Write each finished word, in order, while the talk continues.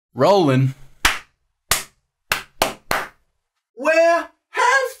Rolling. Where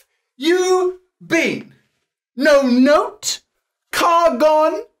have you been? No note? Car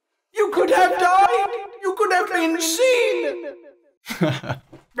gone? You could have died. You could have been seen.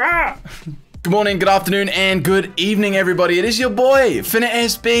 Good morning, good afternoon, and good evening, everybody. It is your boy, Finna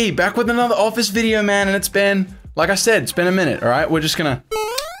SB, back with another office video, man. And it's been, like I said, it's been a minute, all right? We're just gonna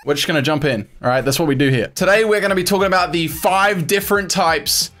jump in, all right? That's what we do here. Today, we're gonna be talking about the 5 different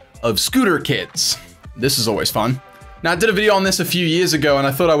types of scooter kits. This is always fun. Now, I did a video on this a few years ago, and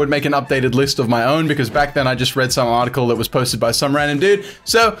I thought I would make an updated list of my own, because back then I just read some article that was posted by some random dude.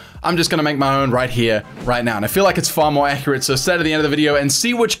 So I'm just gonna make my own right here, right now. And I feel like it's far more accurate, so stay to the end of the video and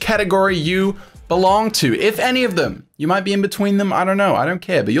see which category you belong to, if any of them. You might be in between them, I don't know, I don't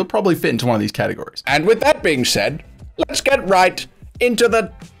care, but you'll probably fit into one of these categories. And with that being said, let's get right into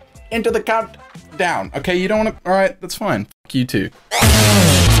the countdown. Okay, you don't wanna, all right, that's fine. Fuck you too.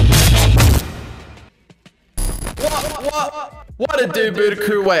 What a do,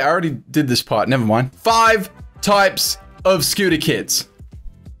 Budaku. Wait, I already did this part, never mind. 5 types of scooter kits.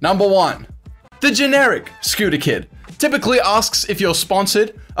 Number 1, the generic scooter kit. Typically asks if you're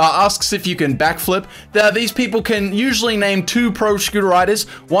sponsored, asks if you can backflip. These people can usually name 2 pro scooter riders,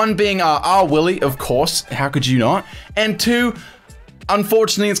 one being R. Willie, of course, how could you not? And 2,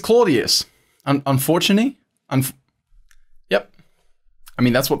 unfortunately, it's Claudius. Unfortunately? Yep. I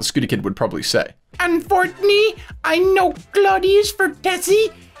mean, that's what the scooter kid would probably say. Unfortunately, I know Claudius for Tessie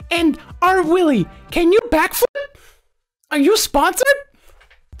and R. Willie. Can you backflip? Are you sponsored?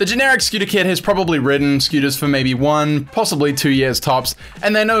 The generic scooter kid has probably ridden scooters for maybe 1, possibly 2 years tops,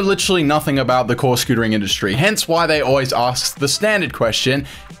 and they know literally nothing about the core scootering industry, hence why they always ask the standard question,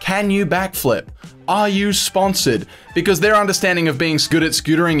 can you backflip? Are you sponsored? Because their understanding of being good at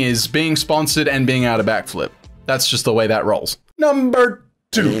scootering is being sponsored and being able to backflip. That's just the way that rolls. Number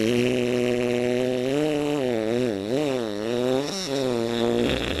 2.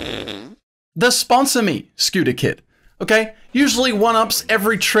 The sponsor me scooter kit. Okay, usually one-ups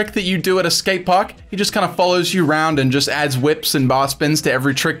every trick that you do at a skate park. He just kind of follows you around and just adds whips and bar spins to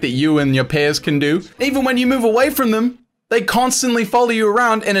every trick that you and your peers can do. Even when you move away from them, they constantly follow you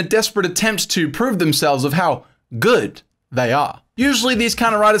around in a desperate attempt to prove themselves of how good they are. Usually these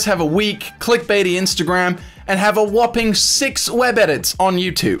kind of riders have a weak, clickbaity Instagram and have a whopping 6 web edits on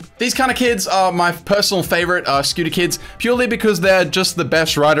YouTube. These kind of kids are my personal favorite scooter kids, purely because they're just the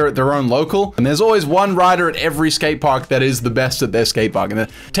best rider at their own local. And there's always one rider at every skate park that is the best at their skate park. And then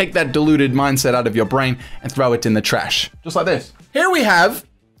take that diluted mindset out of your brain and throw it in the trash. Just like this. Here we have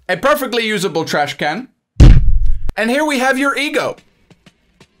a perfectly usable trash can. And here we have your ego.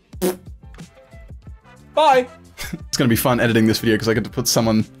 Bye. It's gonna be fun editing this video because I get to put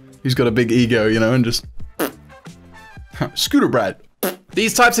someone who's got a big ego, you know, and just Scooter Brad.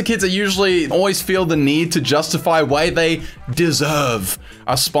 These types of kids are usually always feel the need to justify why they deserve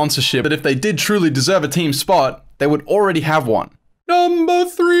a sponsorship. But if they did truly deserve a team spot, they would already have one. Number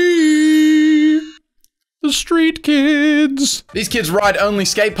 3, the street kids. These kids ride only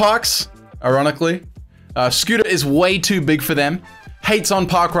skate parks, ironically. Scooter is way too big for them. Hates on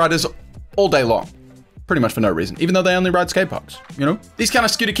park riders all day long. Pretty much for no reason, even though they only ride skate parks, you know? These kind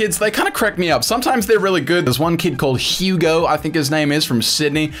of scooter kids, they kind of crack me up. Sometimes they're really good. There's one kid called Hugo, I think his name is, from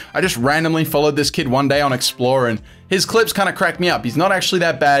Sydney. I just randomly followed this kid one day on Explore, and his clips kind of crack me up. He's not actually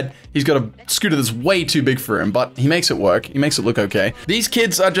that bad. He's got a scooter that's way too big for him, but he makes it work. He makes it look okay. These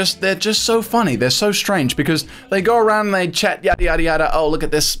kids are they're just so funny. They're so strange because they go around and they chat, yada, yada, yada. Oh, look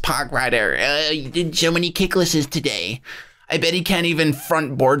at this park rider. You did so many kicklisses today. I bet he can't even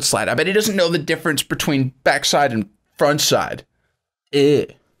front board slide. I bet he doesn't know the difference between backside and front side. There's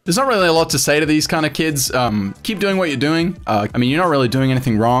not really a lot to say to these kind of kids. Keep doing what you're doing. I mean, you're not really doing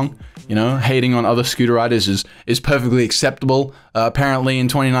anything wrong. You know, hating on other scooter riders is perfectly acceptable, apparently in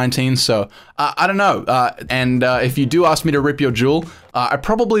 2019. So, I don't know. And if you do ask me to rip your jewel, I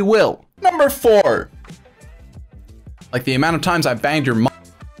probably will. Number 4. Like the amount of times I banged your mom.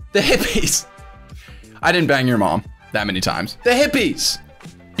 The hippies. I didn't bang your mom that many times. The hippies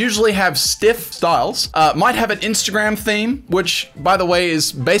usually have stiff styles, might have an Instagram theme, which, by the way,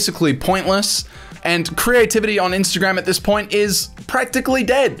 is basically pointless, and creativity on Instagram at this point is practically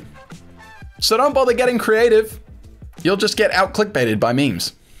dead. So don't bother getting creative. You'll just get out clickbaited by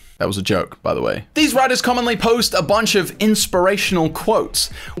memes. That was a joke, by the way. These riders commonly post a bunch of inspirational quotes.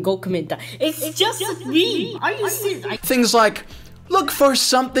 Go comment that. It's just a meme. Are you serious? Things like, look for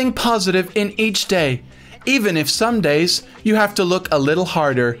something positive in each day. Even if some days you have to look a little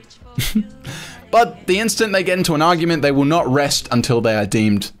harder. But the instant they get into an argument, they will not rest until they are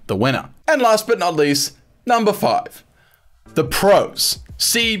deemed the winner. And last but not least, number 5, the pros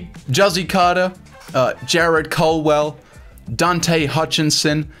C. Juzzy Carter, Jared Colwell, Dante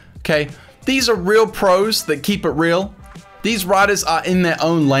Hutchinson, okay? These are real pros that keep it real. These riders are in their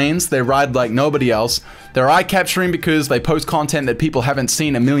own lanes. They ride like nobody else. They're eye-capturing because they post content that people haven't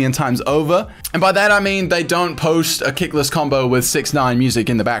seen a million times over. And by that I mean they don't post a kickless combo with 6ix9ine music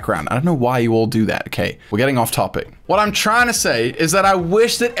in the background. I don't know why you all do that, okay? We're getting off topic. What I'm trying to say is that I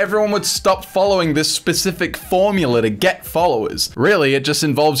wish that everyone would stop following this specific formula to get followers. Really, it just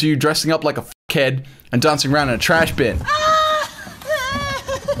involves you dressing up like a f***head and dancing around in a trash bin.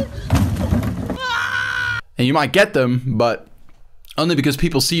 And you might get them, but only because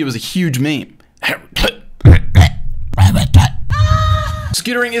people see you as a huge meme.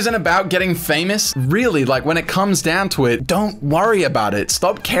 Scootering isn't about getting famous. Really, like when it comes down to it, don't worry about it.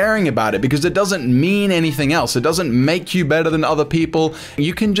 Stop caring about it because it doesn't mean anything else. It doesn't make you better than other people.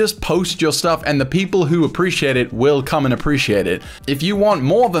 You can just post your stuff and the people who appreciate it will come and appreciate it. If you want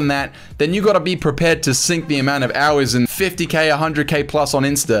more than that, then you gotta be prepared to sink the amount of hours in 50K, 100K plus on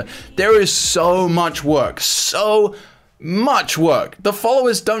Insta. There is so much work, so much work. The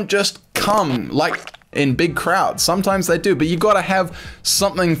followers don't just come like in big crowds. Sometimes they do, but you gotta have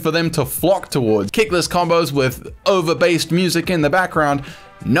something for them to flock towards. Kickless combos with over-bassed music in the background.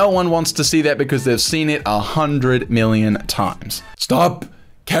 No one wants to see that because they've seen it 100 million times. Stop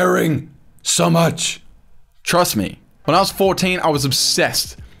caring so much. Trust me, when I was 14, I was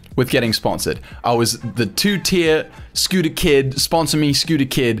obsessed with getting sponsored. I was the 2-tier Scooter Kid, sponsor me Scooter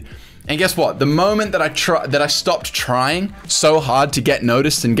Kid. And guess what? The moment that I stopped trying so hard to get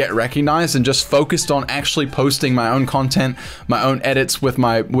noticed and get recognized and just focused on actually posting my own content, my own edits with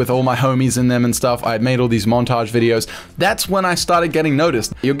all my homies in them and stuff. I had made all these montage videos. That's when I started getting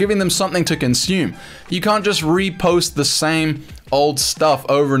noticed. You're giving them something to consume. You can't just repost the same old stuff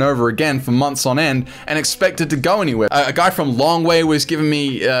over and over again for months on end and expect it to go anywhere. A guy from Long Way was giving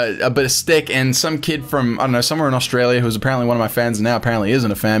me a bit of stick, and some kid from, I don't know, somewhere in Australia who's apparently one of my fans and now apparently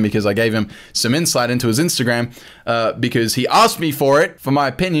isn't a fan because I gave him some insight into his Instagram because he asked me for it, for my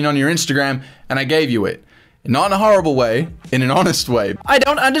opinion on your Instagram, and I gave you it. Not in a horrible way, in an honest way. I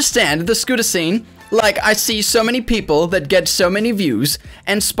don't understand the scooter scene. Like, I see so many people that get so many views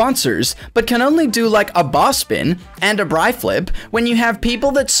and sponsors, but can only do like a bar spin and a bri flip when you have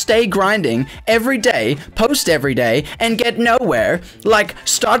people that stay grinding every day, post every day, and get nowhere. Like,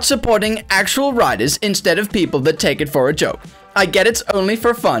 start supporting actual riders instead of people that take it for a joke. I get it's only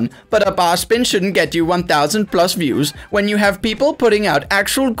for fun, but a bar spin shouldn't get you 1,000 plus views when you have people putting out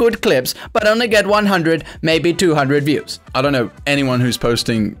actual good clips but only get 100, maybe 200 views. I don't know anyone who's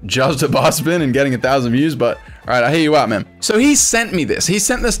posting just a bar spin and getting 1,000 views, but alright, I hear you out, man. So he sent me this. He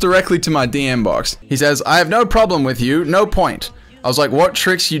sent this directly to my DM box. He says, I have no problem with you, no point. I was like, what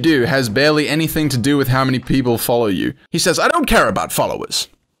tricks you do has barely anything to do with how many people follow you. He says, I don't care about followers.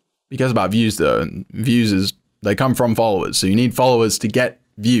 He cares about views though, and views is, they come from followers, so you need followers to get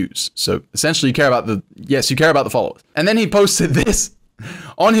views. So essentially you care about you care about the followers. And then he posted this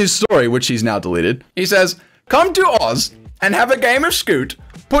on his story, which he's now deleted. He says, come to Oz and have a game of Scoot,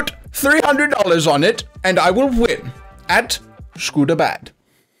 put $300 on it, and I will win at Scooter Bad.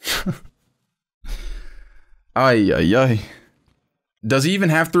 Ay, ay, ay. Does he even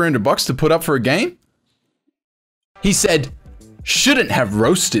have $300 to put up for a game? He said, shouldn't have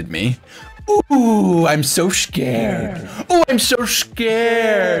roasted me. Ooh, I'm so scared. Oh, I'm so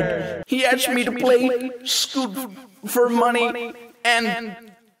scared. He asked me to play Scoot for money, and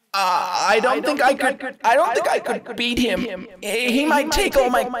I don't think I could beat him. He might take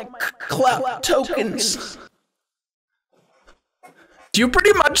all my clout tokens. You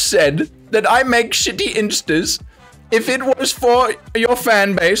pretty much said that I make shitty instas. If it was for your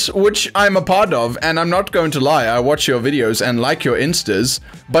fan base, which I'm a part of, and I'm not going to lie, I watch your videos and like your instas,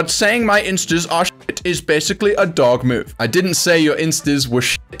 but saying my instas are shit is basically a dog move. I didn't say your instas were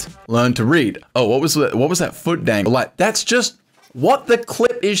shit. Learn to read. Oh, what was that foot dangle? Like, that's just what the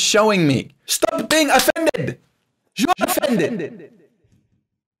clip is showing me. Stop being offended. You're offended.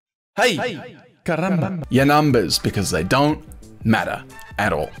 Hey, caramba. Your numbers, because they don't matter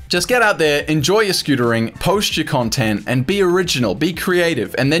at all. Just get out there, enjoy your scootering, post your content, and be original, be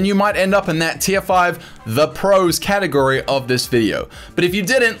creative, and then you might end up in that tier 5 the pros category of this video. But if you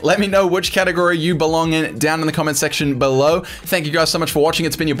didn't, let me know which category you belong in down in the comment section below. Thank you guys so much for watching.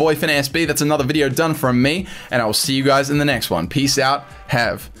 It's been your boy FinnASB. That's another video done from me, and I will see you guys in the next one. Peace out,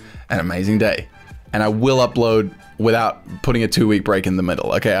 have an amazing day, and I will upload without putting a 2-week break in the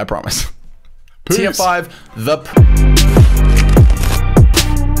middle. Okay, I promise. Peace. Tier 5 the